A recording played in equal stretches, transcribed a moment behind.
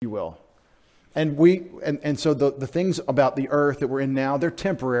will. And so the things about the earth that we're in now, they're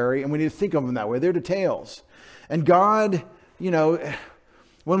temporary, and we need to think of them that way. They're details. And God,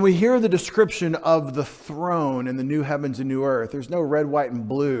 when we hear the description of the throne and the new heavens and new earth, there's no red, white, and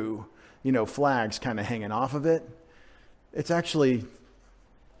blue, flags kind of hanging off of it. It's actually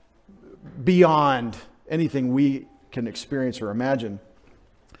beyond anything we can experience or imagine.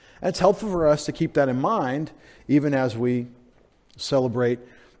 And it's helpful for us to keep that in mind, even as we celebrate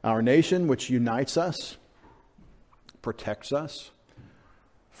our nation, which unites us, protects us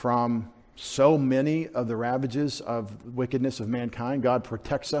from so many of the ravages of wickedness of mankind. God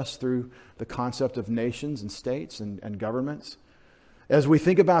protects us through the concept of nations and states and governments. As we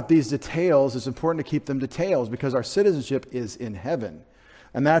think about these details, it's important to keep them details because our citizenship is in heaven.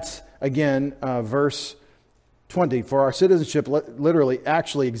 And that's, again, verse 20. For our citizenship literally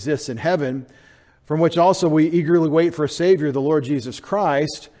actually exists in heaven, from which also we eagerly wait for a Savior, the Lord Jesus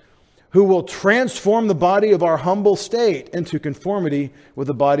Christ, who will transform the body of our humble state into conformity with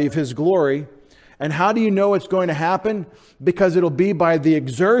the body of His glory. And how do you know it's going to happen? Because it'll be by the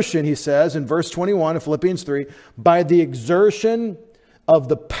exertion, he says in verse 21 of Philippians 3, by the exertion of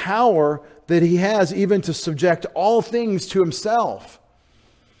the power that He has even to subject all things to Himself.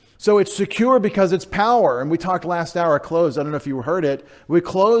 So it's secure because it's power. And we talked last hour, I closed, I don't know if you heard it. We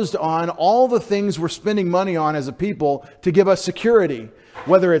closed on all the things we're spending money on as a people to give us security.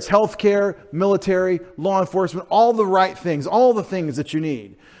 Whether it's healthcare, military, law enforcement, all the right things, all the things that you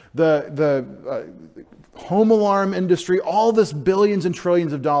need. The home alarm industry, all this billions and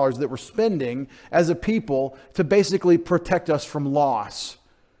trillions of dollars that we're spending as a people to basically protect us from loss.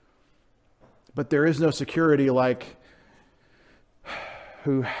 But there is no security like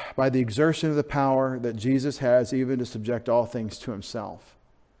who, by the exertion of the power that Jesus has, even to subject all things to Himself.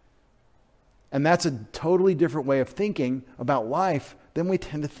 And that's a totally different way of thinking about life than we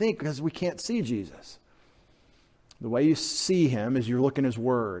tend to think because we can't see Jesus. The way you see Him is you look in His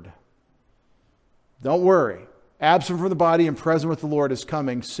Word. Don't worry. Absent from the body and present with the Lord is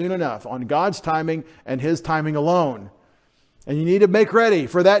coming soon enough on God's timing and His timing alone. And you need to make ready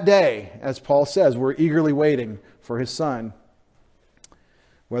for that day. As Paul says, we're eagerly waiting for His Son.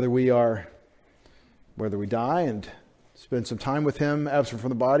 Whether we die and spend some time with Him absent from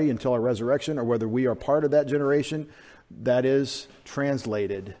the body until our resurrection, or whether we are part of that generation that is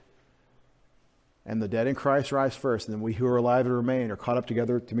translated. And the dead in Christ rise first, and then we who are alive and remain are caught up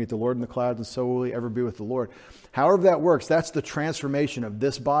together to meet the Lord in the clouds, and so will we ever be with the Lord. However that works, that's the transformation of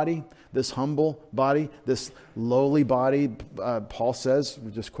this body, this humble body, this lowly body. Paul says,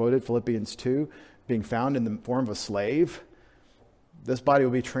 we just quoted Philippians 2, being found in the form of a slave. This body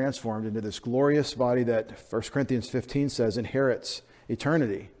will be transformed into this glorious body that 1 Corinthians 15 says inherits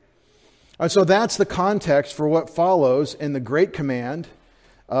eternity. And so that's the context for what follows in the great command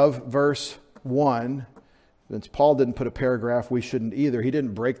of verse 1. Since Paul didn't put a paragraph, we shouldn't either. He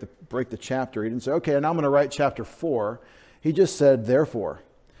didn't break the chapter. He didn't say, okay, now I'm going to write chapter 4. He just said, therefore,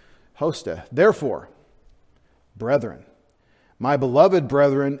 hosta, therefore, brethren, my beloved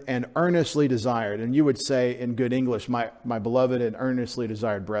brethren and earnestly desired. And you would say in good English, my beloved and earnestly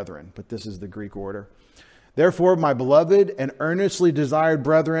desired brethren. But this is the Greek order. Therefore, my beloved and earnestly desired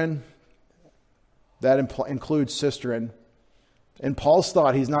brethren, that includes sistren. And Paul's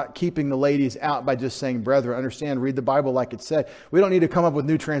thought, he's not keeping the ladies out by just saying brethren. Understand, read the Bible like it said. We don't need to come up with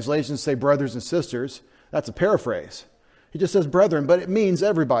new translations, say brothers and sisters. That's a paraphrase. He just says brethren, but it means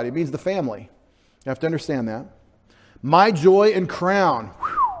everybody. It means the family. You have to understand that. My joy and crown.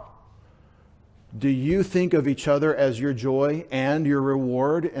 Do you think of each other as your joy and your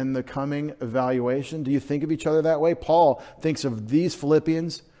reward in the coming evaluation? Do you think of each other that way? Paul thinks of these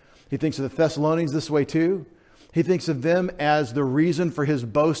Philippians. He thinks of the Thessalonians this way too. He thinks of them as the reason for his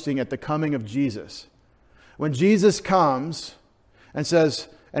boasting at the coming of Jesus. When Jesus comes and says,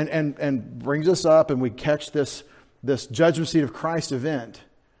 and brings us up and we catch this judgment seat of Christ event,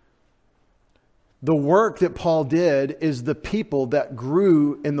 the work that Paul did is the people that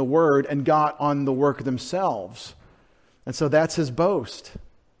grew in the Word and got on the work themselves. And so that's his boast.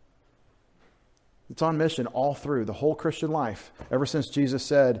 It's on mission all through the whole Christian life. Ever since Jesus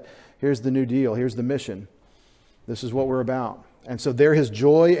said, here's the new deal, here's the mission. This is what we're about. And so they're his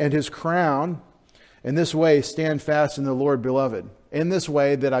joy and his crown. In this way, stand fast in the Lord, beloved. In this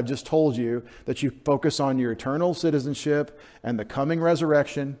way that I've just told you, that you focus on your eternal citizenship and the coming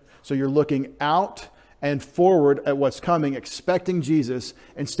resurrection. So you're looking out and forward at what's coming, expecting Jesus,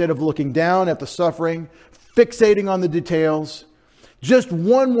 instead of looking down at the suffering, fixating on the details. Just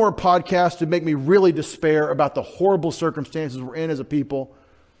one more podcast to make me really despair about the horrible circumstances we're in as a people.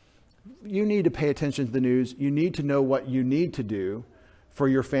 You need to pay attention to the news. You need to know what you need to do for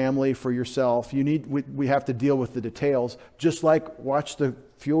your family, for yourself. We have to deal with the details, just like watch the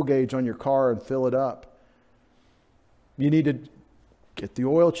fuel gauge on your car and fill it up. You need to get the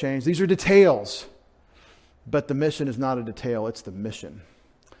oil changed. These are details. But the mission is not a detail, it's the mission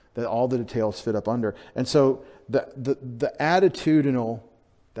that all the details fit up under. And so the attitudinal,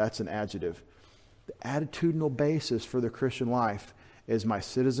 that's an adjective. The attitudinal basis for the Christian life is my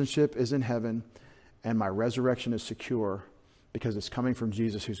citizenship is in heaven and my resurrection is secure because it's coming from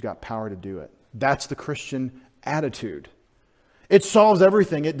Jesus who's got power to do it. That's the Christian attitude. It solves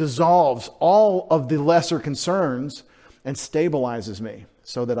everything. It dissolves all of the lesser concerns and stabilizes me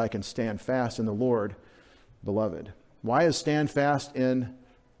so that I can stand fast in the Lord, beloved. Why is stand fast in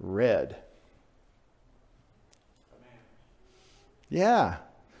red? Yeah,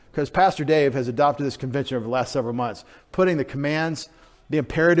 because Pastor Dave has adopted this convention over the last several months, putting the commands, the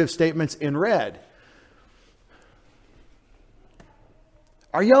imperative statements in red.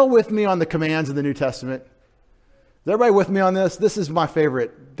 Are y'all with me on the commands of the New Testament? Is everybody with me on this? This is my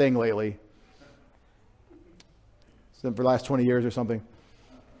favorite thing lately. For the last 20 years or something.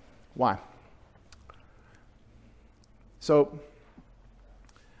 Why? So,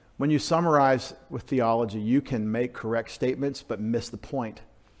 when you summarize with theology, you can make correct statements but miss the point.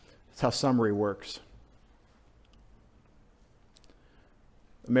 That's how summary works.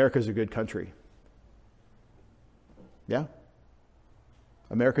 America's a good country. Yeah?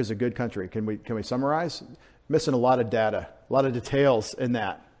 America's a good country. Can we summarize? Missing a lot of data, a lot of details in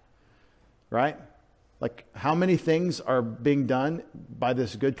that. Right? Like, how many things are being done by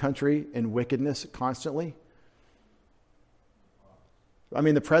this good country in wickedness constantly? I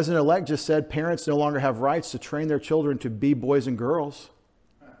mean, the president-elect just said parents no longer have rights to train their children to be boys and girls.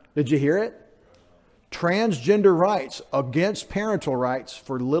 Did you hear it? Transgender rights against parental rights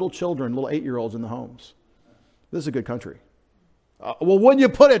for little children, little 8-year-olds in the homes. This is a good country. Well, when you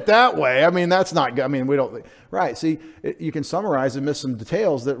put it that way, I mean, that's not good. I mean, we don't... Right, see, you can summarize and miss some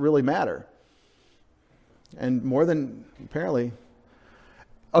details that really matter. And more than, apparently...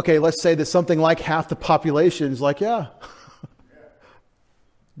 Okay, let's say that something like half the population is like, yeah...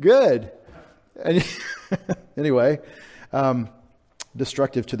 Good. And anyway,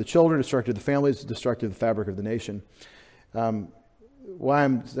 destructive to the children, destructive to the families, destructive to the fabric of the nation. Why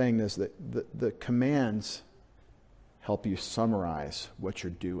I'm saying this, that the commands help you summarize what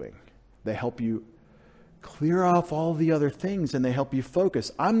you're doing. They help you clear off all the other things and they help you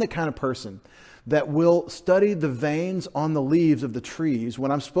focus. I'm the kind of person that will study the veins on the leaves of the trees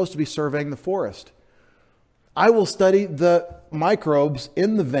when I'm supposed to be surveying the forest. I will study the microbes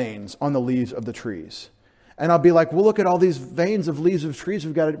in the veins on the leaves of the trees. And I'll be like, well, look at all these veins of leaves of trees.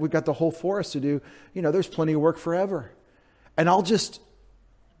 We've got the whole forest to do. You know, there's plenty of work forever. And I'll just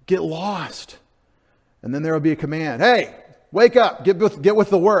get lost. And then there will be a command. Hey, wake up, get with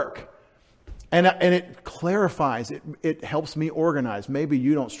the work. And it clarifies, it helps me organize. Maybe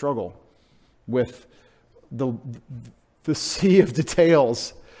you don't struggle with the sea of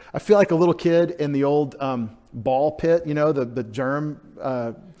details. I feel like a little kid in the old ball pit, you know, the germ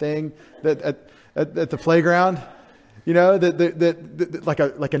thing that at the playground, you know, that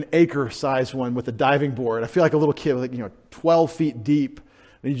like an acre-sized one with a diving board. I feel like a little kid, like, you know, 12 feet deep,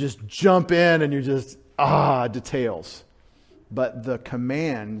 and you just jump in and you just details. But the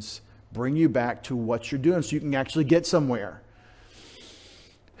commands bring you back to what you're doing, so you can actually get somewhere.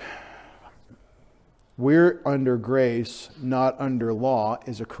 We're under grace, not under law,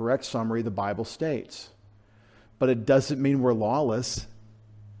 is a correct summary the Bible states. But it doesn't mean we're lawless.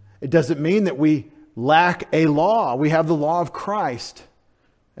 It doesn't mean that we lack a law. We have the law of Christ,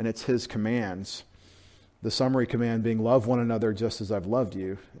 and it's His commands. The summary command being, love one another just as I've loved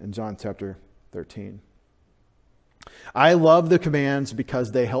you, in John chapter 13. I love the commands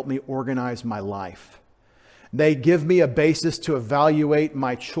because they help me organize my life. They give me a basis to evaluate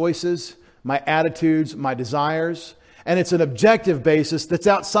my choices, my attitudes, my desires. And it's an objective basis that's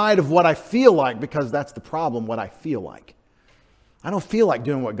outside of what I feel like, because that's the problem, what I feel like. I don't feel like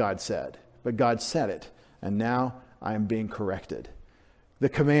doing what God said, but God said it. And now I am being corrected. The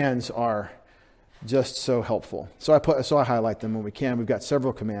commands are just so helpful. So I highlight them when we can. We've got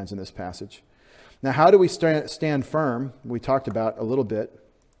several commands in this passage. Now, how do we stand firm? We talked about a little bit,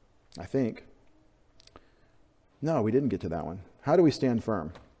 I think. No, we didn't get to that one. How do we stand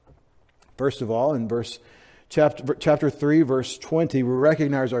firm? First of all, in chapter 3, verse 20, we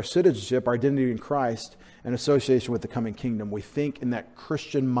recognize our citizenship, our identity in Christ, and association with the coming kingdom. We think in that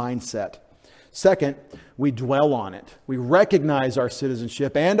Christian mindset. Second, we dwell on it. We recognize our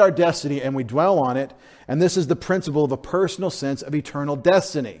citizenship and our destiny, and we dwell on it. And this is the principle of a personal sense of eternal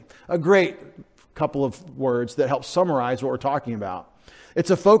destiny. A great couple of words that help summarize what we're talking about. It's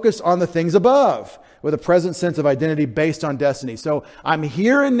a focus on the things above with a present sense of identity based on destiny. So I'm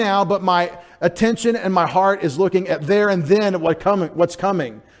here and now, but my attention and my heart is looking at there and then at what's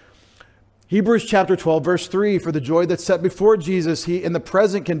coming. Hebrews chapter 12, verse 3, for the joy that's set before Jesus, he in the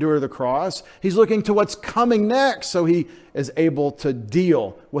present can endure the cross. He's looking to what's coming next, so he is able to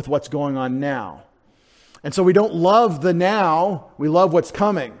deal with what's going on now. And so we don't love the now, we love what's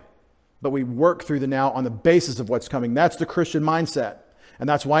coming, but we work through the now on the basis of what's coming. That's the Christian mindset. And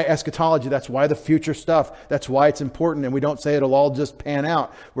that's why eschatology, that's why the future stuff, that's why it's important. And we don't say it'll all just pan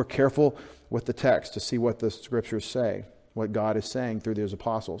out. We're careful with the text to see what the scriptures say, what God is saying through those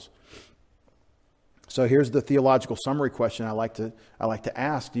apostles. So here's the theological summary question I like to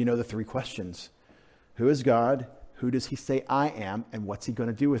ask. Do you know the three questions? Who is God? Who does he say I am? And what's he going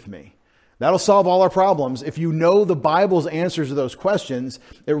to do with me? That'll solve all our problems. If you know the Bible's answers to those questions,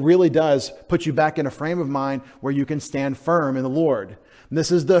 it really does put you back in a frame of mind where you can stand firm in the Lord. And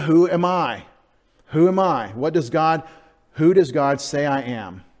this is the who am I? Who am I? Who does God say I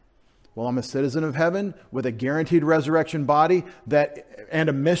am? Well, I'm a citizen of heaven with a guaranteed resurrection body and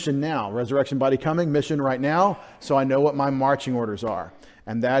a mission now. Resurrection body coming, mission right now. So I know what my marching orders are.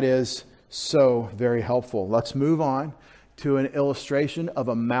 And that is so very helpful. Let's move on to an illustration of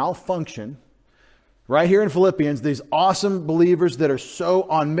a malfunction. Right here in Philippians, these awesome believers that are so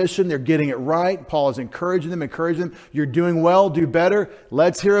on mission, they're getting it right. Paul is encouraging them. You're doing well, do better.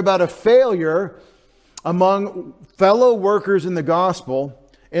 Let's hear about a failure among fellow workers in the gospel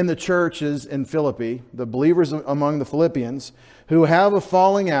in the churches in Philippi, the believers among the Philippians, who have a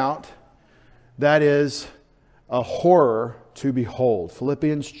falling out that is a horror to behold.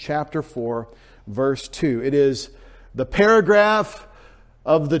 Philippians chapter 4, verse 2. It is the paragraph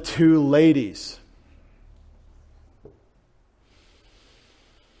of the two ladies.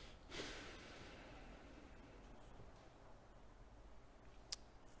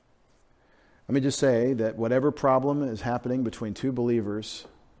 Let me just say that whatever problem is happening between two believers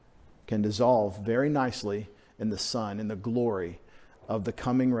can dissolve very nicely in the Son, in the glory of the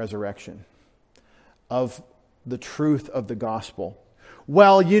coming resurrection, of the truth of the gospel.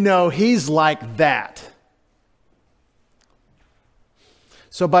 Well, he's like that.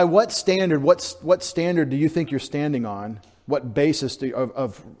 So by what standard, what standard do you think you're standing on? What basis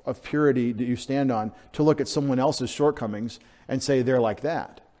of purity do you stand on to look at someone else's shortcomings and say they're like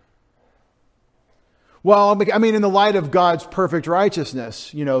that? Well, I mean, in the light of God's perfect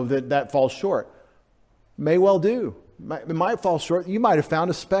righteousness, that falls short. May well do. It might fall short. You might have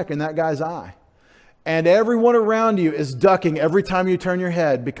found a speck in that guy's eye. And everyone around you is ducking every time you turn your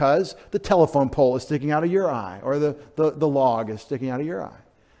head because the telephone pole is sticking out of your eye or the log is sticking out of your eye.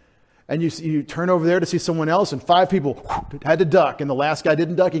 And you turn over there to see someone else and 5 people had to duck and the last guy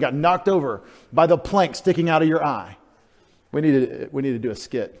didn't duck. He got knocked over by the plank sticking out of your eye. We need to do a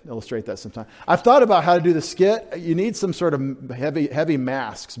skit, illustrate that sometime. I've thought about how to do the skit. You need some sort of heavy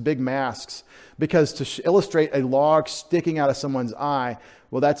masks, big masks, because to illustrate a log sticking out of someone's eye,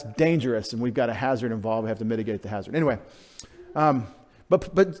 well, that's dangerous, and we've got a hazard involved. We have to mitigate the hazard. Anyway,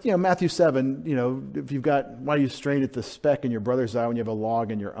 but Matthew 7, if you've got, why do you strain at the speck in your brother's eye when you have a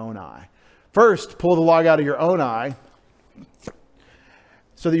log in your own eye? First, pull the log out of your own eye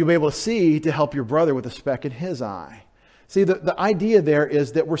so that you'll be able to see to help your brother with the speck in his eye. See, the idea there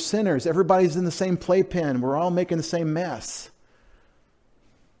is that we're sinners. Everybody's in the same playpen. We're all making the same mess.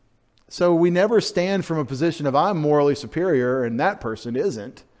 So we never stand from a position of I'm morally superior and that person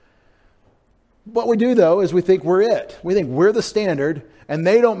isn't. What we do, though, is we think we're it. We think we're the standard and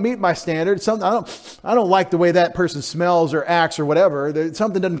they don't meet my standard. I don't like the way that person smells or acts or whatever.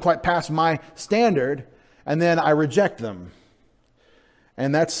 Something doesn't quite pass my standard, and then I reject them.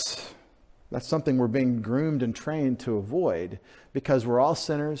 And that's something we're being groomed and trained to avoid because we're all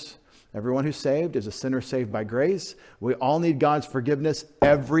sinners. Everyone who's saved is a sinner saved by grace. We all need God's forgiveness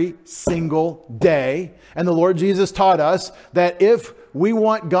every single day. And the Lord Jesus taught us that if we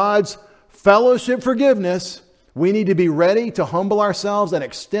want God's fellowship forgiveness, we need to be ready to humble ourselves and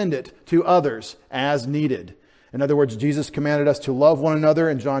extend it to others as needed. In other words, Jesus commanded us to love one another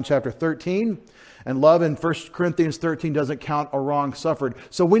in John chapter 13. And love in 1 Corinthians 13 doesn't count a wrong suffered.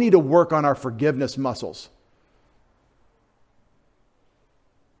 So we need to work on our forgiveness muscles.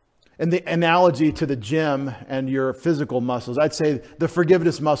 And the analogy to the gym and your physical muscles, I'd say the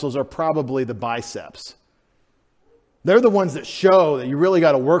forgiveness muscles are probably the biceps. They're the ones that show that you really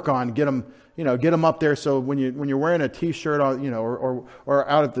got to work on, get them up there. So when you're wearing a t-shirt on, or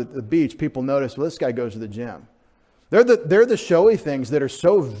out at the beach, people notice, well, this guy goes to the gym. They're the showy things that are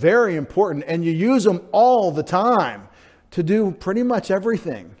so very important, and you use them all the time to do pretty much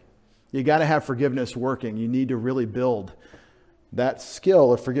everything. You got to have forgiveness working. You need to really build that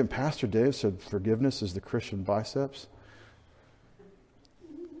skill of forgiving. Pastor Dave said forgiveness is the Christian biceps.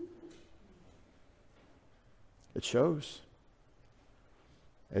 It shows.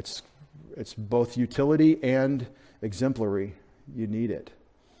 It's both utility and exemplary. You need it.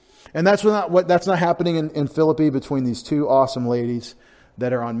 And that's not happening in Philippi between these two awesome ladies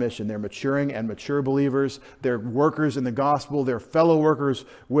that are on mission. They're maturing and mature believers. They're workers in the gospel. They're fellow workers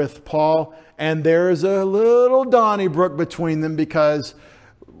with Paul. And there's a little Donnybrook between them because,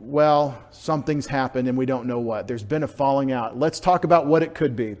 well, something's happened and we don't know what. There's been a falling out. Let's talk about what it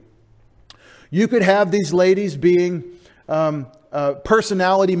could be. You could have these ladies being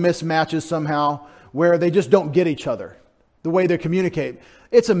personality mismatches somehow where they just don't get each other, the way they communicate.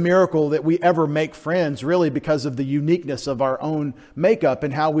 It's a miracle that we ever make friends, really, because of the uniqueness of our own makeup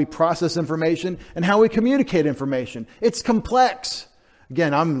and how we process information and how we communicate information. It's complex.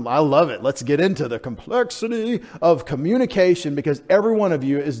 Again, I love it. Let's get into the complexity of communication because every one of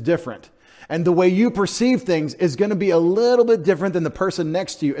you is different. And the way you perceive things is going to be a little bit different than the person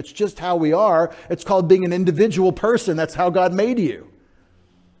next to you. It's just how we are. It's called being an individual person. That's how God made you.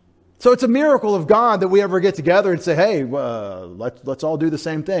 So it's a miracle of God that we ever get together and say, hey, let's all do the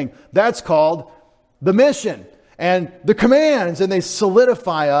same thing. That's called the mission and the commands. And they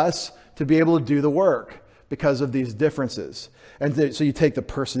solidify us to be able to do the work because of these differences. And so you take the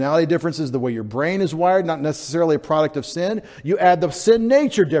personality differences, the way your brain is wired, not necessarily a product of sin. You add the sin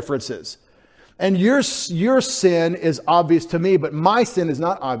nature differences. And your sin is obvious to me, but my sin is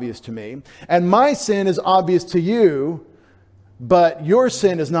not obvious to me. And my sin is obvious to you, but your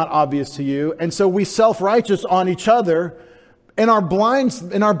sin is not obvious to you. And so we self-righteous on each other in our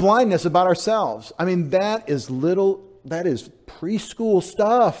blindness about ourselves. I mean, that is preschool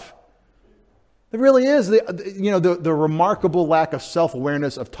stuff. It really is the remarkable lack of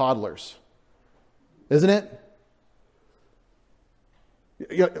self-awareness of toddlers. Isn't it?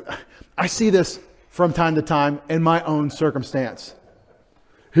 I see this from time to time in my own circumstance.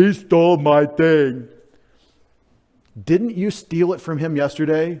 He stole my thing. Didn't you steal it from him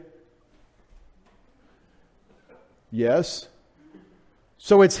yesterday? Yes.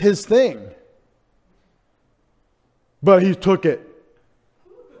 So it's his thing. But he took it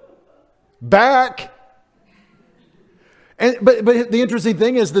back. But the interesting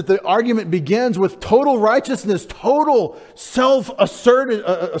thing is that the argument begins with total righteousness, total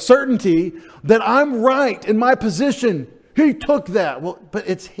self-certainty that I'm right in my position. He took that. Well, but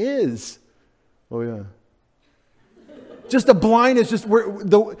it's his. Oh, yeah. Just a blindness.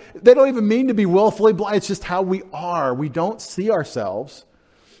 They don't even mean to be willfully blind. It's just how we are. We don't see ourselves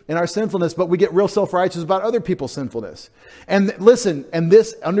in our sinfulness, but we get real self-righteous about other people's sinfulness. And listen,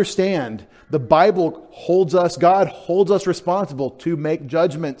 understand, the Bible holds us, God holds us responsible to make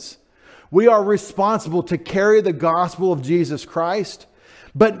judgments. We are responsible to carry the gospel of Jesus Christ,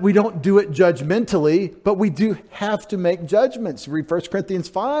 but we don't do it judgmentally, but we do have to make judgments. Read 1 Corinthians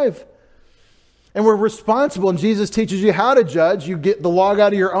 5. And we're responsible, and Jesus teaches you how to judge. You get the log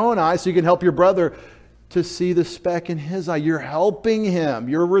out of your own eye so you can help your brother to see the speck in his eye. You're helping him.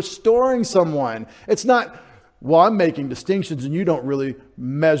 You're restoring someone. It's not, well, I'm making distinctions and you don't really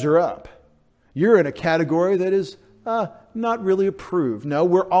measure up. You're in a category that is not really approved. No,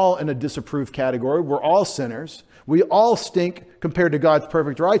 we're all in a disapproved category. We're all sinners. We all stink compared to God's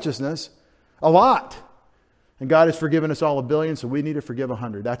perfect righteousness. A lot. And God has forgiven us all 1 billion, so we need to forgive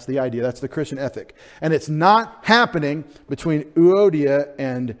 100. That's the idea. That's the Christian ethic. And it's not happening between Euodia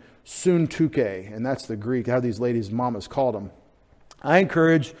and Syntyche. And that's the Greek, how these ladies' mamas called them. I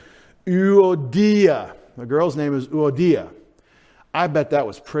encourage Euodia. The girl's name is Euodia. I bet that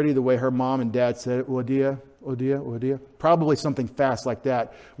was pretty the way her mom and dad said it. Euodia. Probably something fast like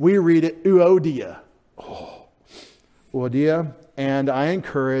that. We read it Euodia. Euodia. And I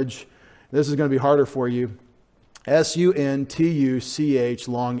encourage, this is going to be harder for you, Suntuch,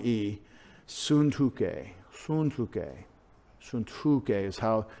 long E, Syntyche. Syntyche is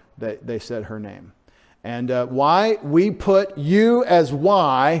how they said her name. And why we put U as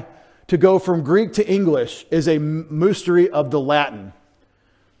Y to go from Greek to English is a mystery of the Latin.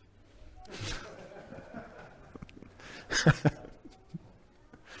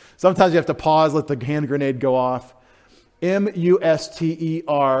 Sometimes you have to pause, let the hand grenade go off.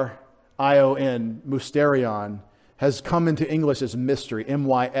 Musterion, Mysterion, has come into English as mystery,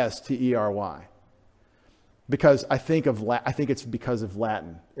 Mystery. Because I think it's because of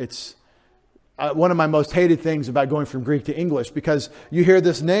Latin. It's one of my most hated things about going from Greek to English, because you hear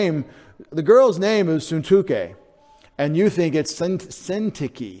this name, the girl's name is Syntyche, and you think it's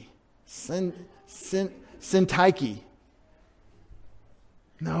Syntyche. Syntyche.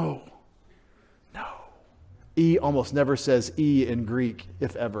 No. E almost never says E in Greek,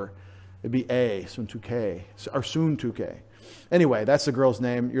 if ever. It'd be A, Suntuke, or Suntuke. Anyway, that's the girl's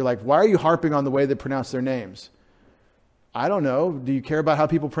name. You're like, why are you harping on the way they pronounce their names? I don't know. Do you care about how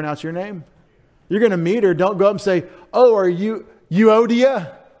people pronounce your name? You're going to meet her. Don't go up and say, oh, are you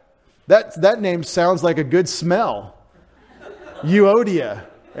Euodia? That name sounds like a good smell. Euodia.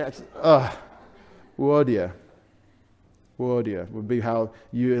 Euodia. Euodia would be how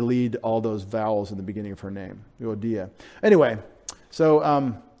you lead all those vowels in the beginning of her name. Euodia. Anyway,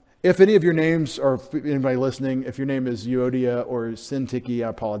 so if any of your names, or anybody listening, if your name is Euodia or Syntyche, I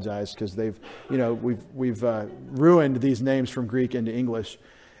apologize, because we've ruined these names from Greek into English.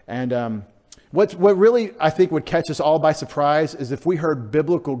 And what really I think would catch us all by surprise is if we heard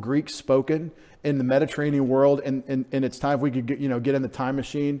biblical Greek spoken in the Mediterranean world in its time. If we could get in the time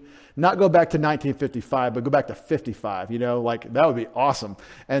machine, not go back to 1955, but go back to 55. Like that would be awesome.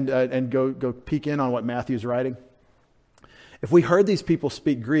 And go peek in on what Matthew's writing. If we heard these people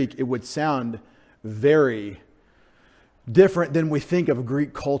speak Greek, it would sound very different than we think of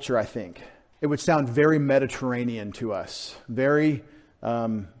Greek culture, I think. It would sound very Mediterranean to us. Very,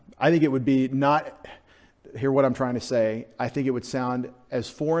 I think it would be not, hear what I'm trying to say, I think it would sound as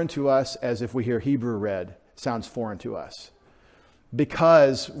foreign to us as if we hear Hebrew read, sounds foreign to us.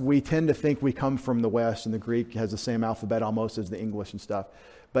 Because we tend to think we come from the West and the Greek has the same alphabet almost as the English and stuff.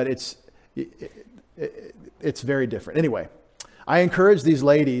 But it's very different. Anyway, I encourage these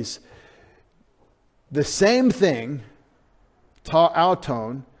ladies, the same thing, ta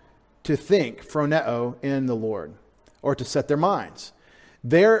auton, to think, phroneo, in the Lord, or to set their minds.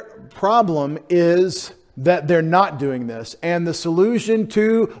 Their problem is that they're not doing this. And the solution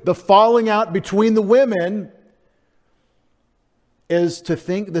to the falling out between the women is to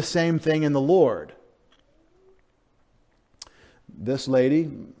think the same thing in the Lord. This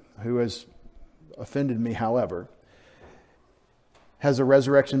lady, who has offended me, however, has a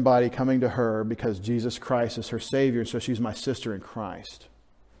resurrection body coming to her because Jesus Christ is her Savior, so she's my sister in Christ.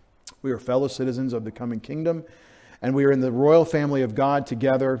 We are fellow citizens of the coming kingdom, and we are in the royal family of God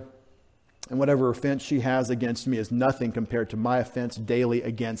together, and whatever offense she has against me is nothing compared to my offense daily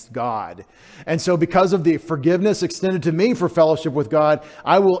against God. And so because of the forgiveness extended to me for fellowship with God,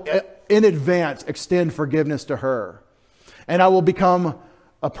 I will in advance extend forgiveness to her. And I will become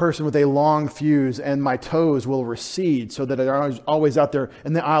a person with a long fuse, and my toes will recede so that I'm always out there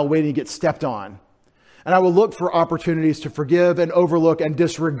in the aisle waiting to get stepped on. And I will look for opportunities to forgive and overlook and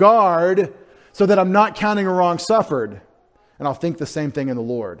disregard so that I'm not counting a wrong suffered. And I'll think the same thing in the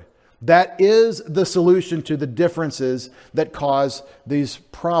Lord. That is the solution to the differences that cause these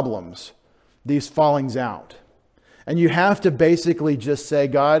problems, these fallings out. And you have to basically just say,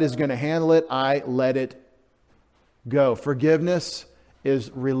 God is going to handle it. I let it go. Forgiveness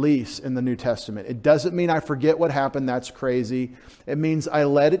is release in the New Testament. It doesn't mean I forget what happened. That's crazy. It means I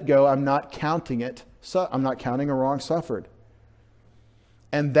let it go. I'm not counting it. So I'm not counting a wrong suffered.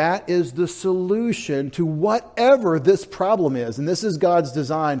 And that is the solution to whatever this problem is. And this is God's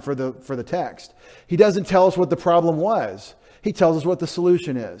design for the text. He doesn't tell us what the problem was. He tells us what the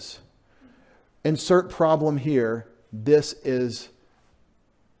solution is. Insert problem here. This is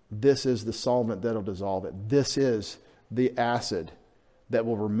the solvent that'll dissolve it. This is the acid that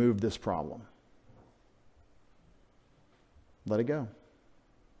will remove this problem. Let it go.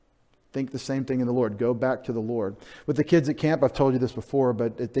 Think the same thing in the Lord. Go back to the Lord. With the kids at camp, I've told you this before,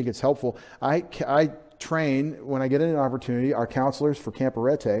 but I think it's helpful. I train, when I get an opportunity, our counselors for Camp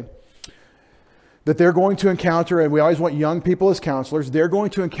Arete, that they're going to encounter, and we always want young people as counselors, they're going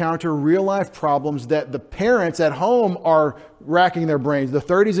to encounter real life problems that the parents at home are racking their brains. The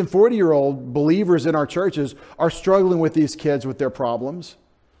 30s and 40-year-old believers in our churches are struggling with these kids with their problems.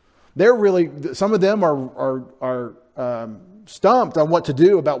 They're really, some of them are stumped on what to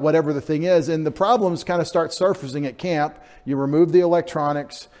do about whatever the thing is. And the problems kind of start surfacing at camp. You remove the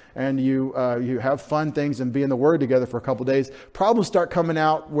electronics and you have fun things and be in the Word together for a couple of days. Problems start coming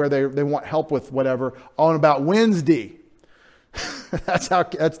out where they want help with whatever on about Wednesday. That's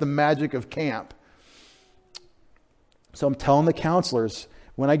the magic of camp. So I'm telling the counselors,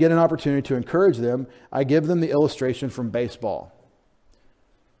 when I get an opportunity to encourage them, I give them the illustration from baseball.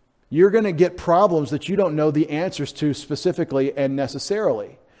 You're going to get problems that you don't know the answers to specifically and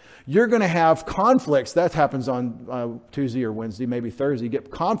necessarily. You're going to have conflicts. That happens on Tuesday or Wednesday, maybe Thursday. You get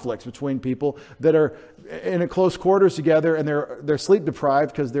conflicts between people that are in a close quarters together and they're sleep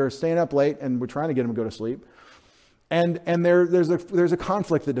deprived because they're staying up late and we're trying to get them to go to sleep. And there's a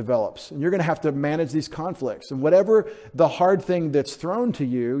conflict that develops. And you're going to have to manage these conflicts. And whatever the hard thing that's thrown to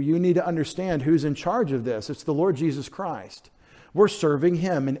you, you need to understand who's in charge of this. It's the Lord Jesus Christ. We're serving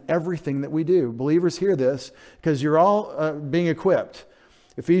Him in everything that we do. Believers, hear this, because you're all being equipped.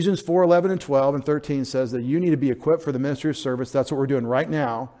 Ephesians 4:11 and 12 and 13 says that you need to be equipped for the ministry of service. That's what we're doing right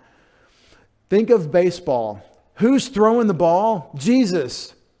now. Think of baseball. Who's throwing the ball?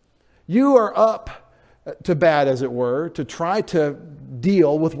 Jesus. You are up to bat, as it were, to try to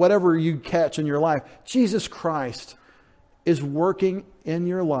deal with whatever you catch in your life. Jesus Christ is working in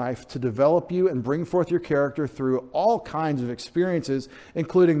your life to develop you and bring forth your character through all kinds of experiences,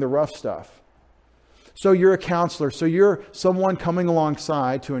 including the rough stuff. So you're a counselor. So you're someone coming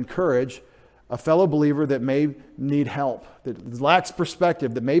alongside to encourage a fellow believer that may need help, that lacks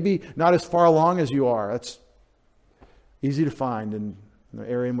perspective, that may be not as far along as you are. That's easy to find in the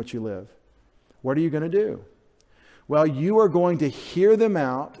area in which you live. What are you going to do? Well, you are going to hear them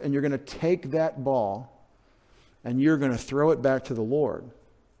out, and you're going to take that ball and you're going to throw it back to the Lord.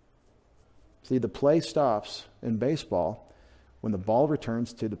 See, the play stops in baseball when the ball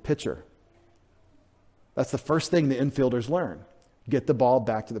returns to the pitcher. That's the first thing the infielders learn. Get the ball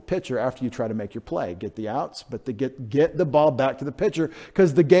back to the pitcher after you try to make your play. Get the outs, but get the ball back to the pitcher,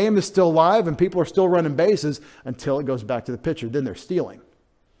 because the game is still live and people are still running bases until it goes back to the pitcher. Then they're stealing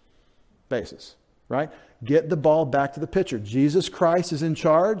bases, right? Get the ball back to the pitcher. Jesus Christ is in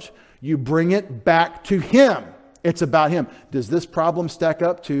charge. You bring it back to Him. It's about Him. Does this problem stack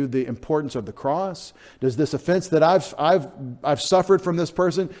up to the importance of the cross? Does this offense that I've suffered from this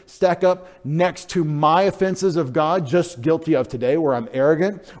person stack up next to my offenses of God, just guilty of today, where I'm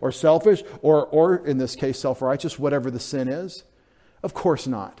arrogant or selfish or in this case self-righteous, whatever the sin is? Of course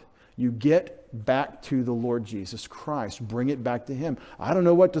not. You get back to the Lord Jesus Christ. Bring it back to Him. I don't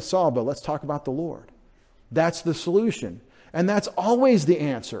know what to solve, but let's talk about the Lord. That's the solution. And that's always the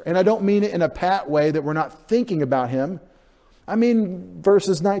answer. And I don't mean it in a pat way that we're not thinking about Him. I mean,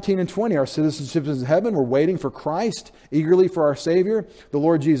 verses 19 and 20, our citizenship is in heaven. We're waiting for Christ, eagerly for our Savior, the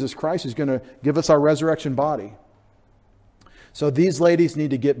Lord Jesus Christ, who's going to give us our resurrection body. So these ladies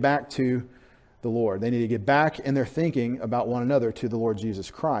need to get back to the Lord. They need to get back in their thinking about one another to the Lord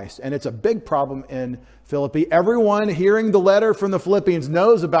Jesus Christ. And it's a big problem in Philippi. Everyone hearing the letter from the Philippians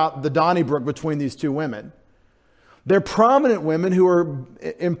knows about the Donnybrook between these two women. They're prominent women who are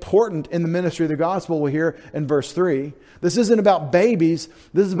important in the ministry of the gospel, we'll hear in verse 3. This isn't about babies.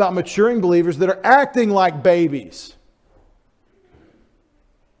 This is about maturing believers that are acting like babies,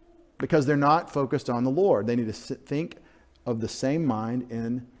 because they're not focused on the Lord. They need to think of the same mind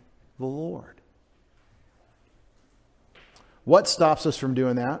in the Lord. What stops us from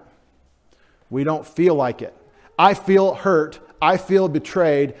doing that? We don't feel like it. I feel hurt. I feel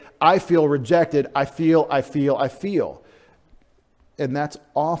betrayed. I feel rejected. I feel. And that's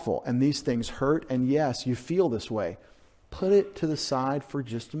awful. And these things hurt. And yes, you feel this way. Put it to the side for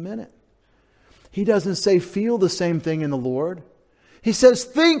just a minute. He doesn't say feel the same thing in the Lord. He says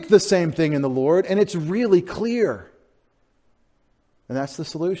think the same thing in the Lord. And it's really clear. And that's the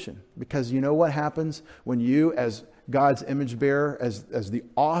solution. Because you know what happens when you, as God's image bearer, as the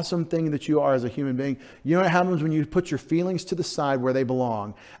awesome thing that you are as a human being, you know what happens when you put your feelings to the side where they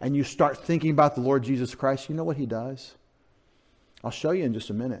belong and you start thinking about the Lord Jesus Christ? You know what He does? I'll show you in just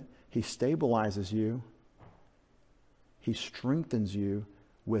a minute. He stabilizes you. He strengthens you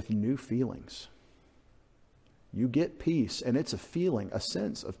with new feelings. You get peace, and it's a feeling, a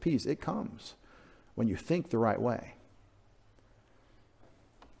sense of peace. It comes when you think the right way.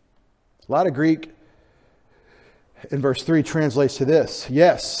 A lot of Greek in verse 3 translates to this: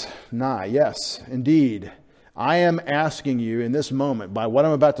 yes, yes, indeed. I am asking you in this moment, by what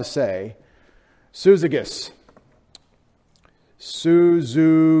I'm about to say, Suzagus.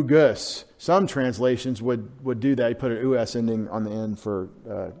 Some translations would do that. You put an us ending on the end for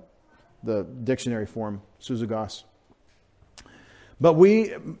the dictionary form, Suzagos. But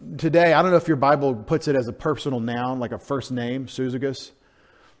we, today, I don't know if your Bible puts it as a personal noun, like a first name, Suzagus.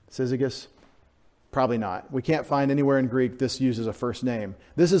 Probably not. We can't find anywhere in Greek this uses a first name.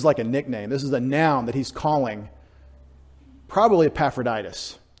 This is like a nickname. This is a noun that he's calling probably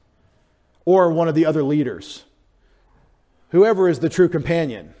Epaphroditus or one of the other leaders. Whoever is the true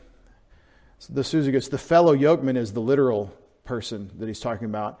companion. The Suzagus, the fellow yokeman, is the literal person that he's talking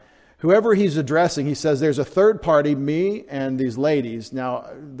about. Whoever he's addressing, he says there's a third party, me and these ladies. Now,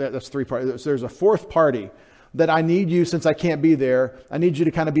 that's three parties. There's a fourth party that I need you, since I can't be there. I need you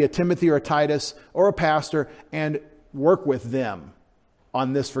to kind of be a Timothy or a Titus or a pastor and work with them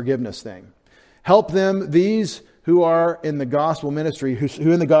on this forgiveness thing. Help them, these who are in the gospel ministry,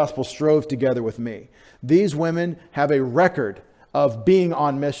 who in the gospel strove together with me. These women have a record of being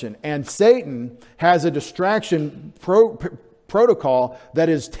on mission, and Satan has a distraction protocol that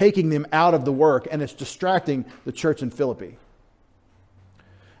is taking them out of the work, and it's distracting the church in Philippi.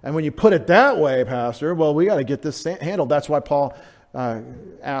 And when you put it that way, Pastor, well, we got to get this handled. That's why Paul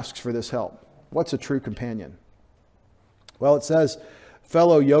asks for this help. What's a true companion? Well, it says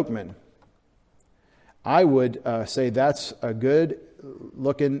fellow yokeman. I would say that's a good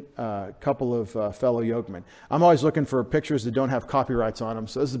looking couple of fellow yokemen. I'm always looking for pictures that don't have copyrights on them,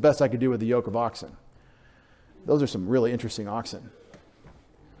 so this is the best I could do with the yoke of oxen. Those are some really interesting oxen.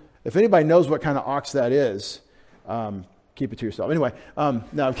 If anybody knows what kind of ox that is, keep it to yourself. Anyway, no,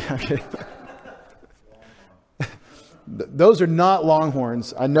 I'm kidding. Those are not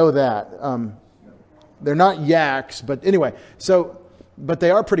longhorns. I know that. They're not yaks, but anyway. But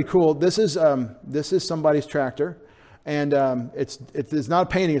they are pretty cool. This is somebody's tractor, and it's not a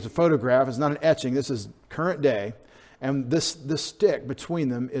painting. It's a photograph. It's not an etching. This is current day, and this stick between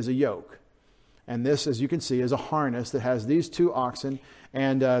them is a yoke, and this, as you can see, is a harness that has these two oxen,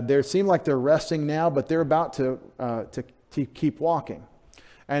 and they seem like they're resting now, but they're about to keep walking.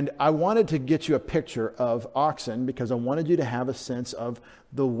 And I wanted to get you a picture of oxen because I wanted you to have a sense of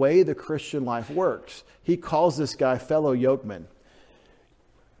the way the Christian life works. He calls this guy fellow yokeman.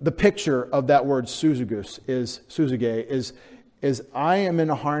 The picture of that word suzuge is I am in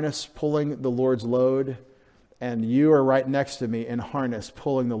a harness pulling the Lord's load, and you are right next to me in harness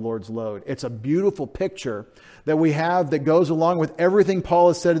pulling the Lord's load. It's a beautiful picture that we have that goes along with everything Paul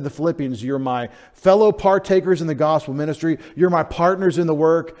has said to the Philippians. You're my fellow partakers in the gospel ministry. You're my partners in the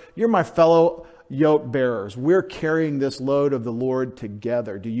work. You're my fellow yoke bearers. We're carrying this load of the Lord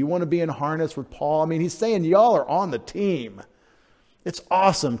together. Do you want to be in harness with Paul? I mean, he's saying y'all are on the team. It's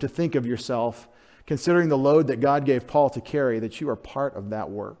awesome to think of yourself, considering the load that God gave Paul to carry, that you are part of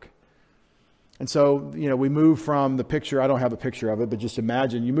that work. And so, we move from the picture, I don't have a picture of it, but just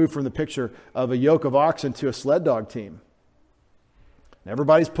imagine, you move from the picture of a yoke of oxen to a sled dog team.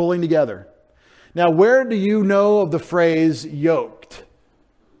 Everybody's pulling together. Now, where do you know of the phrase yoked?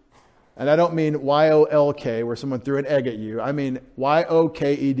 And I don't mean Y-O-L-K, where someone threw an egg at you. I mean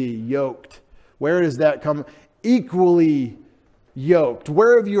Y-O-K-E-D, yoked. Where does that come? Equally yoked.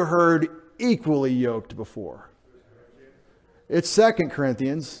 Where have you heard equally yoked before? It's 2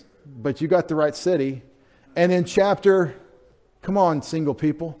 Corinthians. But you got the right city. And in come on, single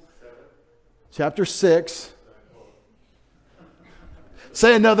people. Chapter 6.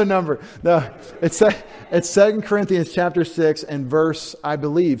 Say another number. No, it's 2 Corinthians chapter 6 and verse, I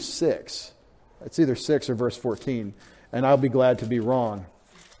believe, 6. It's either 6 or verse 14. And I'll be glad to be wrong,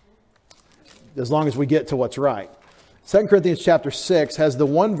 as long as we get to what's right. 2 Corinthians chapter 6 has the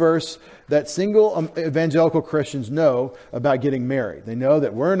one verse that single evangelical Christians know about getting married. They know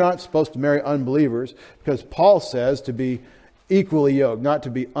that we're not supposed to marry unbelievers because Paul says to be equally yoked, not to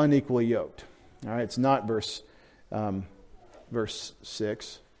be unequally yoked. All right, it's not verse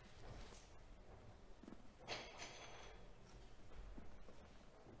 6.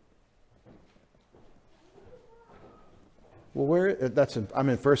 Well, I'm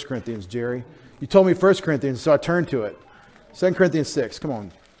in 1 Corinthians, Jerry. You told me 1 Corinthians, so I turned to it. 2 Corinthians 6, come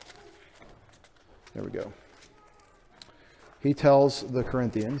on. There we go. He tells the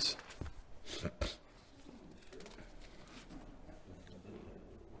Corinthians,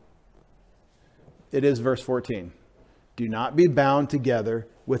 it is verse 14. Do not be bound together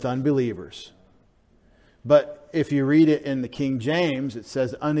with unbelievers. But if you read it in the King James, it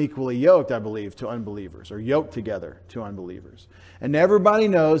says unequally yoked, I believe, to unbelievers, or yoked together to unbelievers. And everybody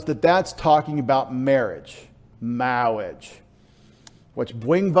knows that that's talking about marriage. Marriage. Which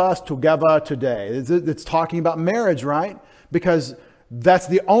bring us together today. It's talking about marriage, right? Because that's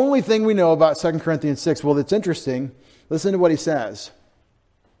the only thing we know about 2 Corinthians 6. Well, it's interesting. Listen to what he says.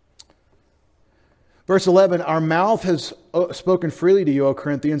 Verse 11, our mouth has spoken freely to you, O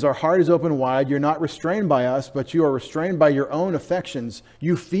Corinthians. Our heart is open wide. You're not restrained by us, but you are restrained by your own affections.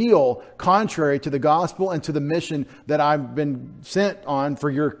 You feel contrary to the gospel and to the mission that I've been sent on for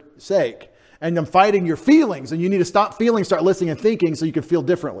your sake. And I'm fighting your feelings, and you need to stop feeling, start listening and thinking so you can feel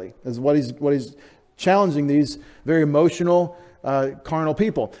differently. Is what he's challenging these very emotional, carnal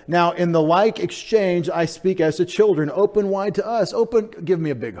people. Now, in the like exchange, I speak as to children, open wide to us. Give me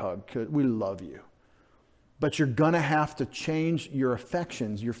a big hug, 'cause we love you. But you're going to have to change your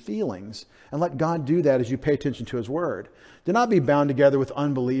affections, your feelings, and let God do that as you pay attention to His Word. Do not be bound together with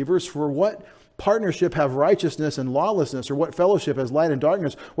unbelievers, for what partnership have righteousness and lawlessness, or what fellowship has light and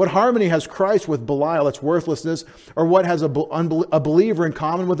darkness? What harmony has Christ with Belial, that's worthlessness, or what has a believer in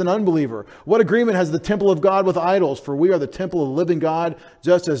common with an unbeliever? What agreement has the temple of God with idols? For we are the temple of the living God,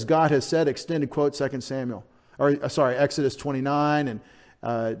 just as God has said, extended quote, Exodus 29, and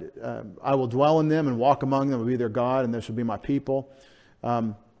I will dwell in them and walk among them, will be their God, and they shall be my people.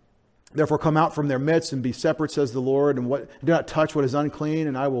 Therefore come out from their midst and be separate, says the Lord, and do not touch what is unclean,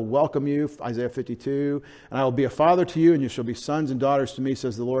 and I will welcome you, Isaiah 52, and I will be a father to you, and you shall be sons and daughters to me,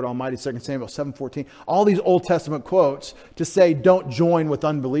 says the Lord Almighty, 2 Samuel 7:14. All these Old Testament quotes to say don't join with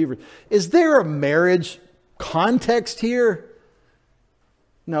unbelievers. Is there a marriage context here?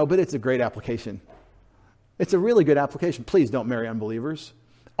 No, but it's a great application. It's a really good application. Please don't marry unbelievers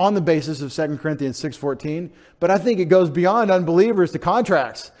on the basis of 2 Corinthians 6:14. But I think it goes beyond unbelievers to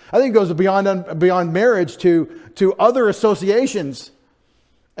contracts. I think it goes beyond marriage to other associations.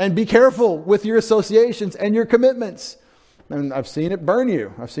 And be careful with your associations and your commitments. And I've seen it burn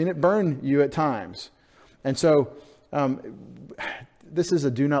you. I've seen it burn you at times. And so this is a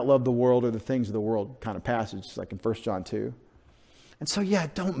do not love the world or the things of the world kind of passage, like in 1 John 2. And so, yeah,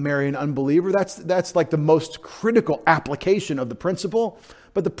 don't marry an unbeliever. That's like the most critical application of the principle.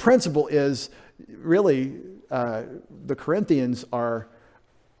 But the principle is really the Corinthians are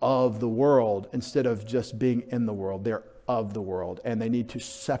of the world instead of just being in the world. They're of the world, and they need to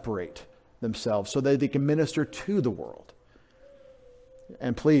separate themselves so that they can minister to the world.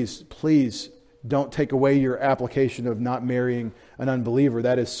 And please don't take away your application of not marrying an unbeliever.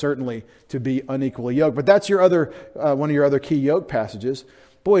 That is certainly to be unequally yoked. But that's your other one of your other key yoke passages.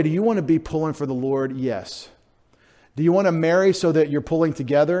 Boy, do you want to be pulling for the Lord? Yes. Do you want to marry so that you're pulling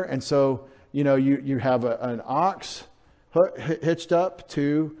together? And so, you have an ox hitched up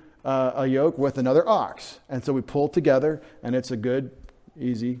to a yoke with another ox. And so we pull together, and it's a good,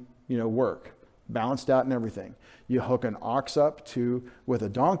 easy, work. Balanced out and everything. You hook an ox up with a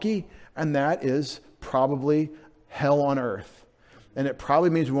donkey, and that is probably hell on earth. And it probably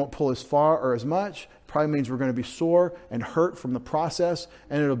means we won't pull as far or as much. It probably means we're going to be sore and hurt from the process,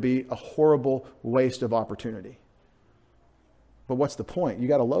 and it'll be a horrible waste of opportunity. But what's the point? You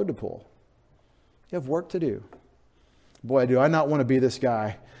got a load to pull. You have work to do. Boy, do I not want to be this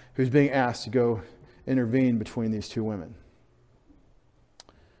guy who's being asked to go intervene between these two women.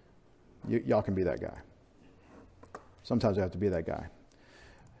 Y'all can be that guy. Sometimes I have to be that guy.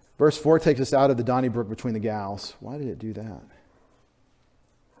 Verse 4 takes us out of the Donnybrook between the gals. Why did it do that?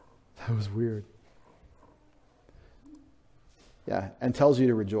 That was weird. Yeah, and tells you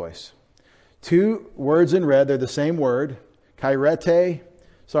to rejoice. Two words in red, they're the same word. Kairete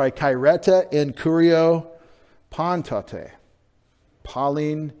in kurio pantate.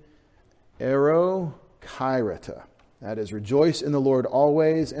 Pauline ero kaireta. That is, rejoice in the Lord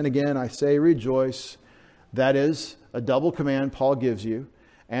always. And again, I say rejoice. That is a double command Paul gives you.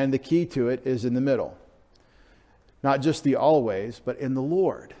 And the key to it is in the middle. Not just the always, but in the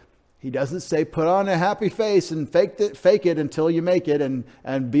Lord. He doesn't say put on a happy face and fake it until you make it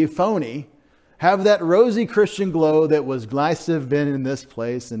and be phony. Have that rosy Christian glow that was nice to have been in this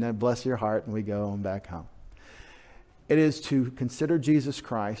place, and then bless your heart, and we go on back home. It is to consider Jesus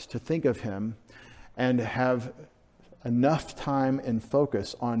Christ, to think of him, and have enough time and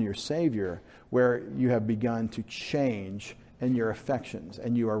focus on your Savior where you have begun to change in your affections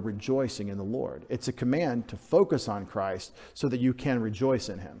and you are rejoicing in the Lord. It's a command to focus on Christ so that you can rejoice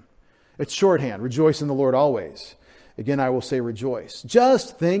in him. It's shorthand, rejoice in the Lord always. Again, I will say rejoice.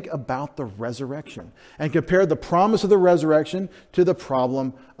 Just think about the resurrection and compare the promise of the resurrection to the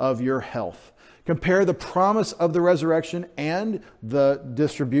problem of your health. Compare the promise of the resurrection and the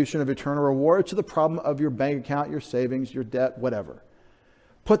distribution of eternal reward to the problem of your bank account, your savings, your debt, whatever.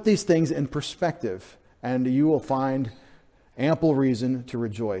 Put these things in perspective and you will find ample reason to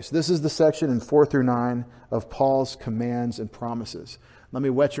rejoice. This is the section in 4 through 9 of Paul's commands and promises. Let me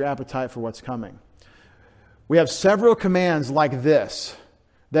whet your appetite for what's coming. We have several commands like this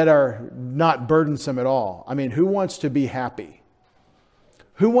that are not burdensome at all. I mean, who wants to be happy?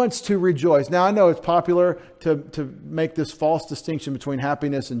 Who wants to rejoice? Now, I know it's popular to make this false distinction between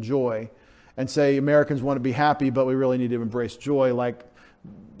happiness and joy and say Americans want to be happy, but we really need to embrace joy.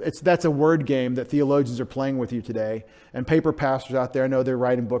 That's a word game that theologians are playing with you today. And paper pastors out there, I know they're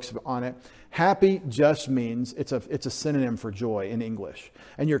writing books on it. Happy just means it's a synonym for joy in English.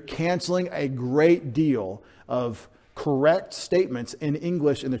 And you're canceling a great deal of correct statements in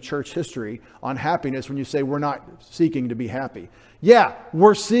English in the church history on happiness when you say we're not seeking to be happy. Yeah,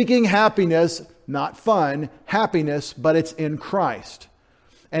 we're seeking happiness, not fun, happiness, but it's in Christ.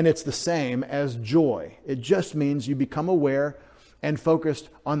 And it's the same as joy. It just means you become aware and focused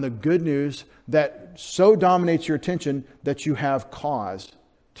on the good news that so dominates your attention that you have cause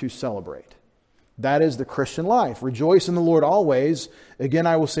to celebrate. That is the Christian life. Rejoice in the Lord always. Again,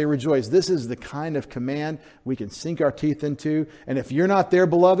 I will say rejoice. This is the kind of command we can sink our teeth into. And if you're not there,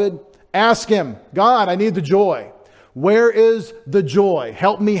 beloved, ask him, God, I need the joy. Where is the joy?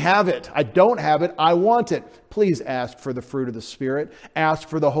 Help me have it. I don't have it. I want it. Please ask for the fruit of the Spirit. Ask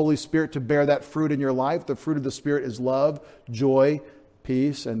for the Holy Spirit to bear that fruit in your life. The fruit of the Spirit is love, joy,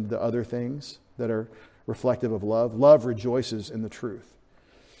 peace, and the other things that are reflective of love. Love rejoices in the truth.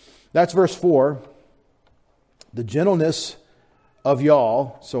 That's verse 4. The gentleness of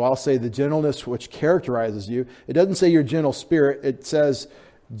y'all. So I'll say the gentleness which characterizes you. It doesn't say your gentle spirit. It says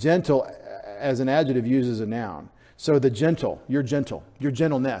gentle as an adjective uses a noun. So the gentle, your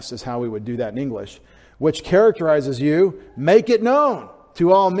gentleness is how we would do that in English, which characterizes you, make it known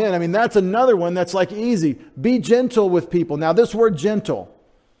to all men. I mean, that's another one that's like easy. Be gentle with people. Now, this word gentle,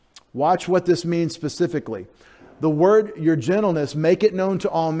 watch what this means specifically. The word, your gentleness, make it known to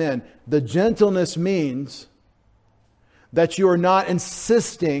all men. The gentleness means that you are not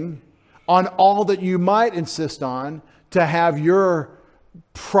insisting on all that you might insist on to have your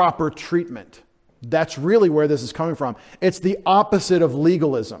proper treatment. That's really where this is coming from. It's the opposite of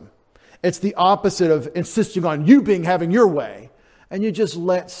legalism. It's the opposite of insisting on you having your way. And you just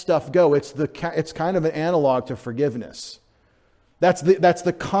let stuff go. It's kind of an analog to forgiveness. That's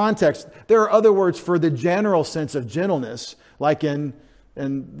the context. There are other words for the general sense of gentleness, like in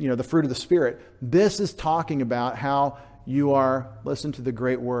the fruit of the Spirit. This is talking about how you are, listen to the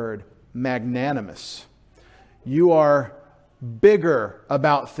great word, magnanimous. You are bigger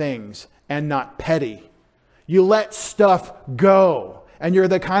about things and not petty. You let stuff go. And you're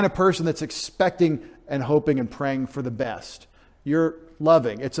the kind of person that's expecting and hoping and praying for the best. You're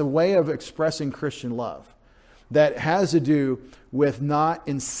loving. It's a way of expressing Christian love that has to do with not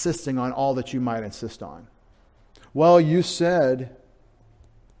insisting on all that you might insist on. Well, you said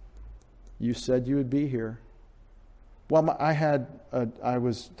you would be here. Well, I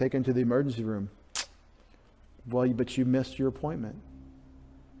was taken to the emergency room. Well, but you missed your appointment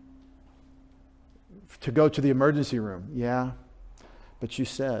to go to the emergency room. Yeah, but you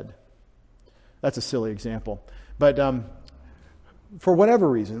said. That's a silly example. But for whatever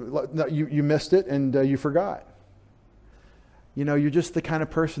reason, you missed it and you forgot. You're just the kind of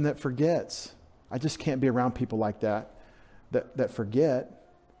person that forgets. I just can't be around people like that forget.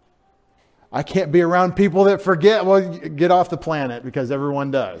 I can't be around people that forget. Well, get off the planet because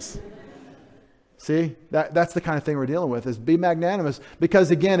everyone does. See, that's the kind of thing we're dealing with, is be magnanimous.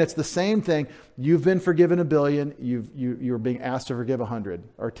 Because again, it's the same thing. You've been forgiven 1 billion. You're being asked to forgive 100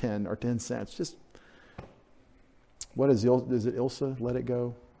 or 10 or 10 cents. Just, what is it Ilsa? Let it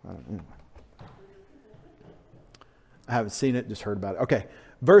go? I haven't seen it, just heard about it. Okay,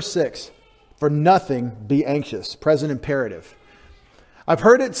 verse 6. For nothing be anxious. Present imperative. I've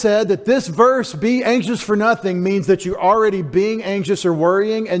heard it said that this verse, be anxious for nothing, means that you're already being anxious or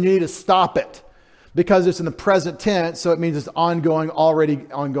worrying and you need to stop it. Because it's in the present tense, so it means it's already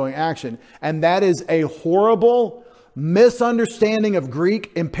ongoing action. And that is a horrible misunderstanding of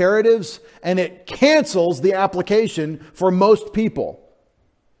Greek imperatives, and it cancels the application for most people.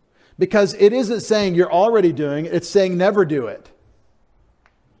 Because it isn't saying you're already doing it, it's saying never do it.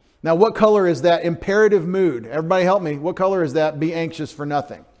 Now, what color is that imperative mood? Everybody help me. What color is that? Be anxious for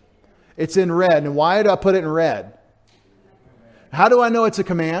nothing. It's in red. And why did I put it in red? How do I know it's a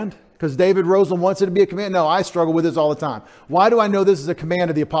command? Because David Roseland wants it to be a command? No, I struggle with this all the time. Why do I know this is a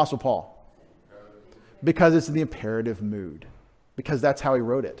command of the Apostle Paul? Because it's in the imperative mood. Because that's how he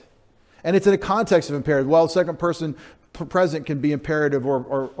wrote it. And it's in a context of imperative. Well, second person present can be imperative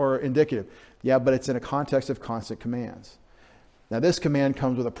or indicative. Yeah, but it's in a context of constant commands. Now, this command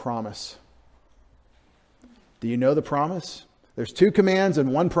comes with a promise. Do you know the promise? There's 2 commands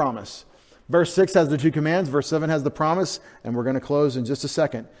and 1 promise. Verse 6 has the 2 commands. Verse 7 has the promise. And we're going to close in just a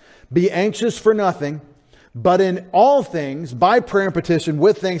second. Be anxious for nothing, but in all things, by prayer and petition,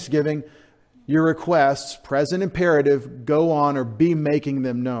 with thanksgiving, your requests, present imperative, go on or be making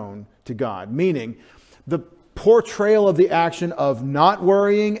them known to God. Meaning, the portrayal of the action of not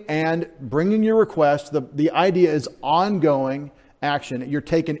worrying and bringing your request, the idea is ongoing action. You're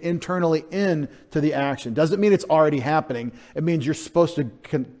taken internally into the action. Doesn't mean it's already happening. It means you're supposed to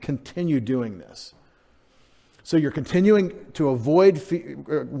continue doing this. So you're continuing to avoid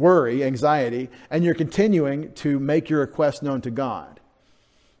worry, anxiety, and you're continuing to make your request known to God.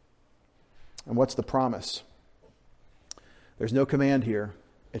 And what's the promise? There's no command here.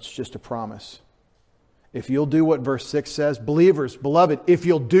 It's just a promise. If you'll do what verse 6 says, believers, beloved, if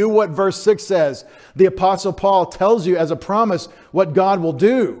you'll do what verse 6 says, the Apostle Paul tells you as a promise what God will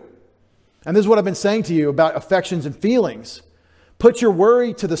do. And this is what I've been saying to you about affections and feelings. Put your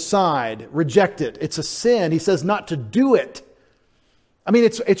worry to the side. Reject it. It's a sin. He says not to do it. I mean,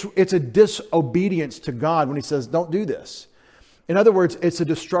 it's a disobedience to God when he says don't do this. In other words, it's a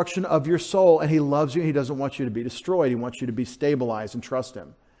destruction of your soul, and he loves you. He doesn't want you to be destroyed. He wants you to be stabilized and trust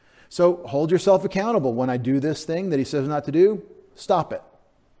him. So hold yourself accountable. When I do this thing that he says not to do, stop it.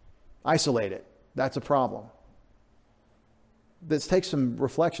 Isolate it. That's a problem. This takes some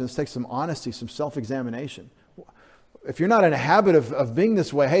reflection. This takes some honesty, some self-examination. If you're not in a habit of being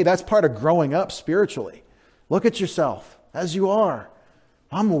this way, hey, that's part of growing up spiritually. Look at yourself as you are.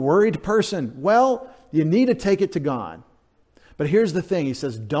 I'm a worried person. Well, you need to take it to God. But here's the thing. He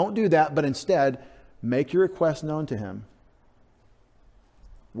says, don't do that, but instead, make your request known to him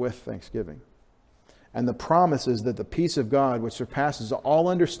with thanksgiving. And the promise is that the peace of God, which surpasses all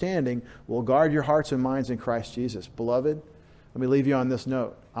understanding, will guard your hearts and minds in Christ Jesus. Beloved, let me leave you on this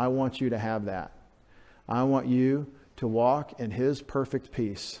note. I want you to have that. I want you to walk in his perfect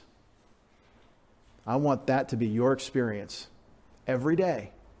peace. I want that to be your experience every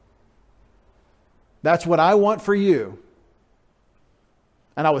day. That's what I want for you.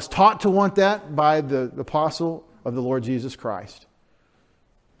 And I was taught to want that by the apostle of the Lord Jesus Christ.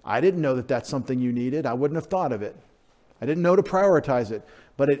 I didn't know that that's something you needed. I wouldn't have thought of it. I didn't know to prioritize it.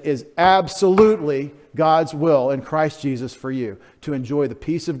 But it is absolutely God's will in Christ Jesus for you to enjoy the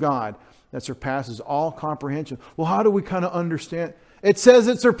peace of God that surpasses all comprehension. Well, how do we kind of understand? It says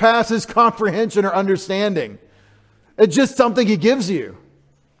it surpasses comprehension or understanding. It's just something he gives you.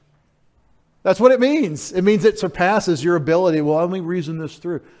 That's what it means. It means it surpasses your ability. Well, let me reason this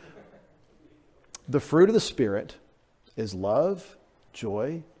through. The fruit of the Spirit is love,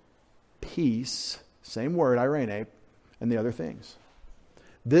 joy, peace, same word, irene, and the other things.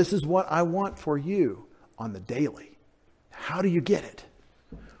 This is what I want for you on the daily. How do you get it?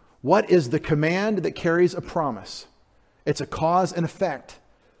 What is the command that carries a promise? It's a cause and effect.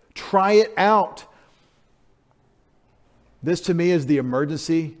 Try it out. This to me is the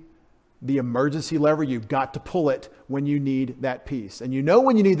emergency lever. You've got to pull it when you need that peace. And you know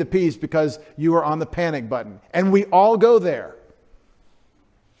when you need the peace because you are on the panic button. And we all go there.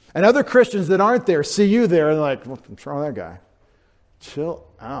 And other Christians that aren't there see you there and they're like, what's wrong with that guy? Chill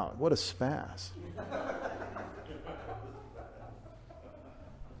out. What a spaz.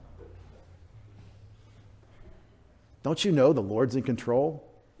 Don't you know the Lord's in control?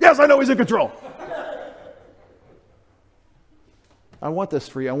 Yes, I know he's in control. I want this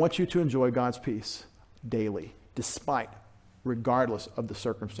for you. I want you to enjoy God's peace daily, regardless of the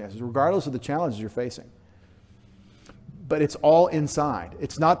circumstances, regardless of the challenges you're facing. But it's all inside.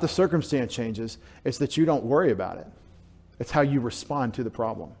 It's not the circumstance changes. It's that you don't worry about it. It's how you respond to the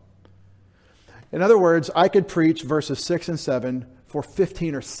problem. In other words, I could preach verses 6 and 7 for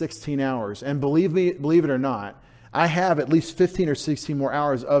 15 or 16 hours. And believe it or not, I have at least 15 or 16 more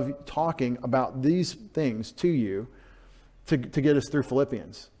hours of talking about these things to you to get us through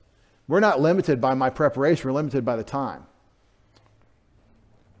Philippians. We're not limited by my preparation. We're limited by the time.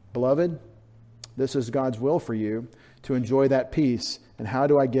 Beloved, this is God's will for you to enjoy that peace. And how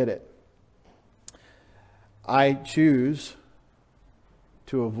do I get it? I choose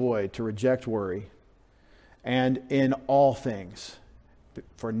to reject worry. And in all things,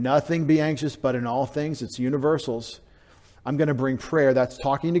 for nothing be anxious, but in all things, it's universals. I'm going to bring prayer, that's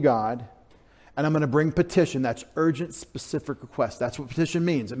talking to God. And I'm going to bring petition, that's urgent, specific request. That's what petition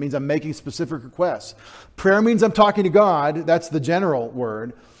means. It means I'm making specific requests. Prayer means I'm talking to God. That's the general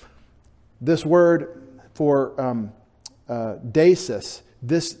word. This word for desis,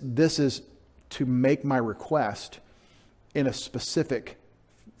 this is to make my request in a specific,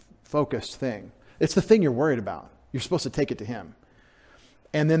 focused thing. It's the thing you're worried about. You're supposed to take it to him.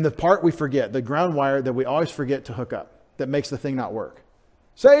 And then the part we forget, the ground wire that we always forget to hook up, that makes the thing not work.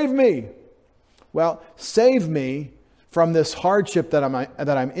 Save me! Well, save me from this hardship that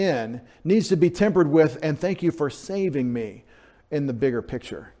I'm in needs to be tempered with, and thank you for saving me in the bigger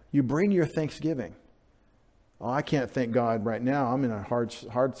picture. You bring your thanksgiving. Oh, I can't thank God right now. I'm in a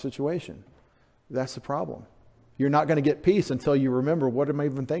hard situation. That's the problem. You're not going to get peace until you remember, what am I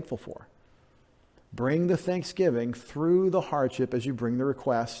even thankful for? Bring the thanksgiving through the hardship as you bring the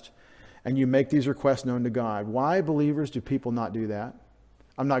request, and you make these requests known to God. Why, believers, do people not do that?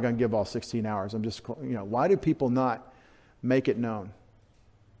 I'm not going to give all 16 hours. I'm just, why do people not make it known?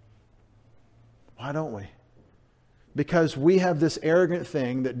 Why don't we? Because we have this arrogant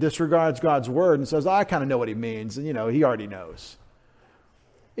thing that disregards God's word and says, I kind of know what he means. And, he already knows.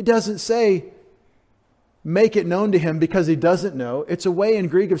 It doesn't say make it known to him because he doesn't know. It's a way in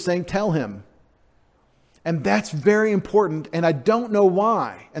Greek of saying tell him. And that's very important. And I don't know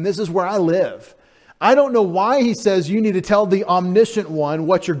why. And this is where I live. I don't know why he says you need to tell the omniscient one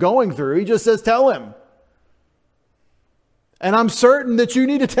what you're going through. He just says tell him. And I'm certain that you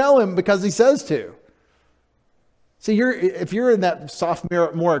need to tell him because he says to. See, if you're in that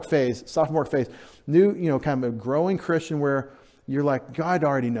sophomoric phase, new, kind of a growing Christian where you're like, God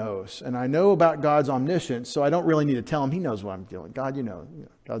already knows. And I know about God's omniscience, so I don't really need to tell him. He knows what I'm doing. God,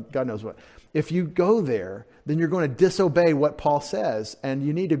 God knows what. If you go there, then you're going to disobey what Paul says. And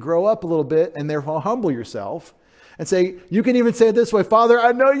you need to grow up a little bit and therefore humble yourself and say, you can even say it this way, Father,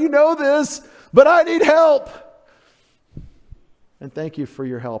 I know you know this, but I need help. And thank you for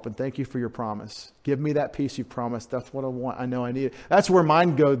your help, and thank you for your promise. Give me that peace you promised. That's what I want. I know I need it. That's where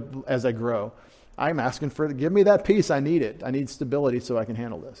mine goes as I grow. I'm asking give me that peace. I need it. I need stability so I can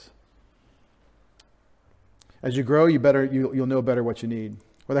handle this. As you grow, you'll know better what you need.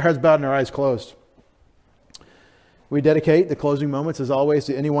 With our heads bowed and our eyes closed, we dedicate the closing moments, as always,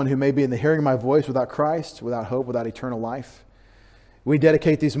 to anyone who may be in the hearing of my voice without Christ, without hope, without eternal life. We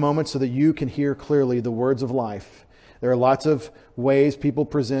dedicate these moments so that you can hear clearly the words of life. There are lots of ways people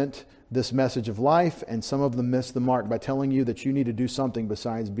present this message of life, and some of them miss the mark by telling you that you need to do something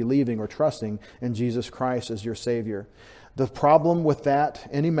besides believing or trusting in Jesus Christ as your Savior. The problem with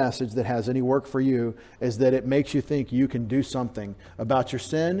any message that has any work for you, is that it makes you think you can do something about your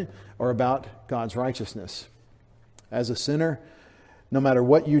sin or about God's righteousness. As a sinner, no matter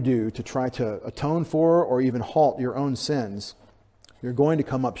what you do to try to atone for or even halt your own sins, you're going to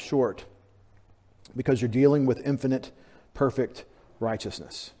come up short, because you're dealing with infinite, perfect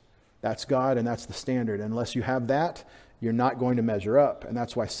righteousness. That's God, and that's the standard. Unless you have that, you're not going to measure up, and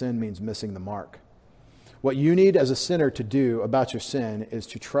that's why sin means missing the mark. What you need as a sinner to do about your sin is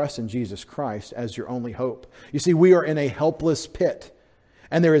to trust in Jesus Christ as your only hope. You see, we are in a helpless pit,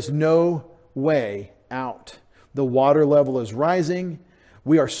 and there is no way out. The water level is rising.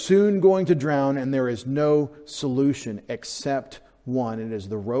 We are soon going to drown, and there is no solution except one. It is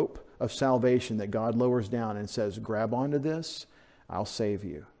the rope of salvation that God lowers down and says, grab onto this, I'll save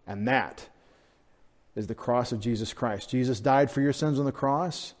you. And that is the cross of Jesus Christ. Jesus died for your sins on the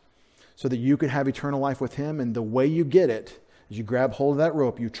cross so that you could have eternal life with him. And the way you get it is you grab hold of that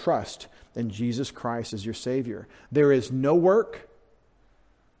rope, you trust in Jesus Christ as your Savior. There is no work.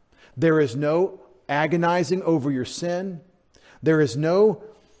 There is no agonizing over your sin. There is no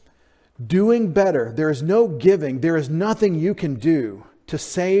doing better. There is no giving. There is nothing you can do to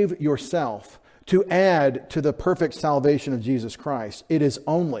save yourself, to add to the perfect salvation of Jesus Christ. It is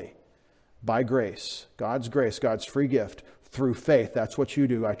only by grace, God's free gift, through faith. That's what you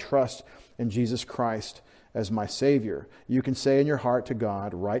do. I trust in Jesus Christ as my Savior. You can say in your heart to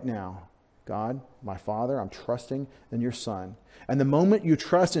God right now, God, my Father, I'm trusting in your Son. And the moment you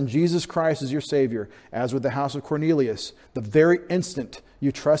trust in Jesus Christ as your Savior, as with the house of Cornelius, the very instant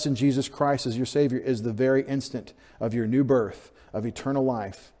you trust in Jesus Christ as your Savior is the very instant of your new birth, of eternal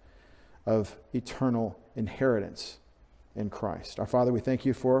life, of eternal inheritance in Christ. Our Father, we thank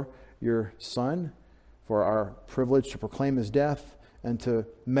you for your Son, for our privilege to proclaim his death and to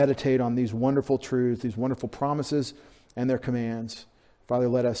meditate on these wonderful truths, these wonderful promises and their commands. Father,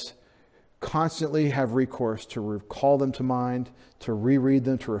 let us constantly have recourse to recall them to mind, to reread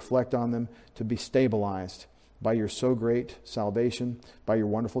them, to reflect on them, to be stabilized by your so great salvation, by your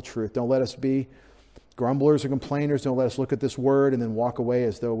wonderful truth. Don't let us be grumblers or complainers. Don't let us look at this word and then walk away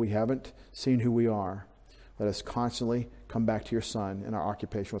as though we haven't seen who we are. Let us constantly come back to your Son in our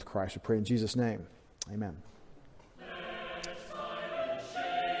occupation with Christ. We pray in Jesus' name. Amen.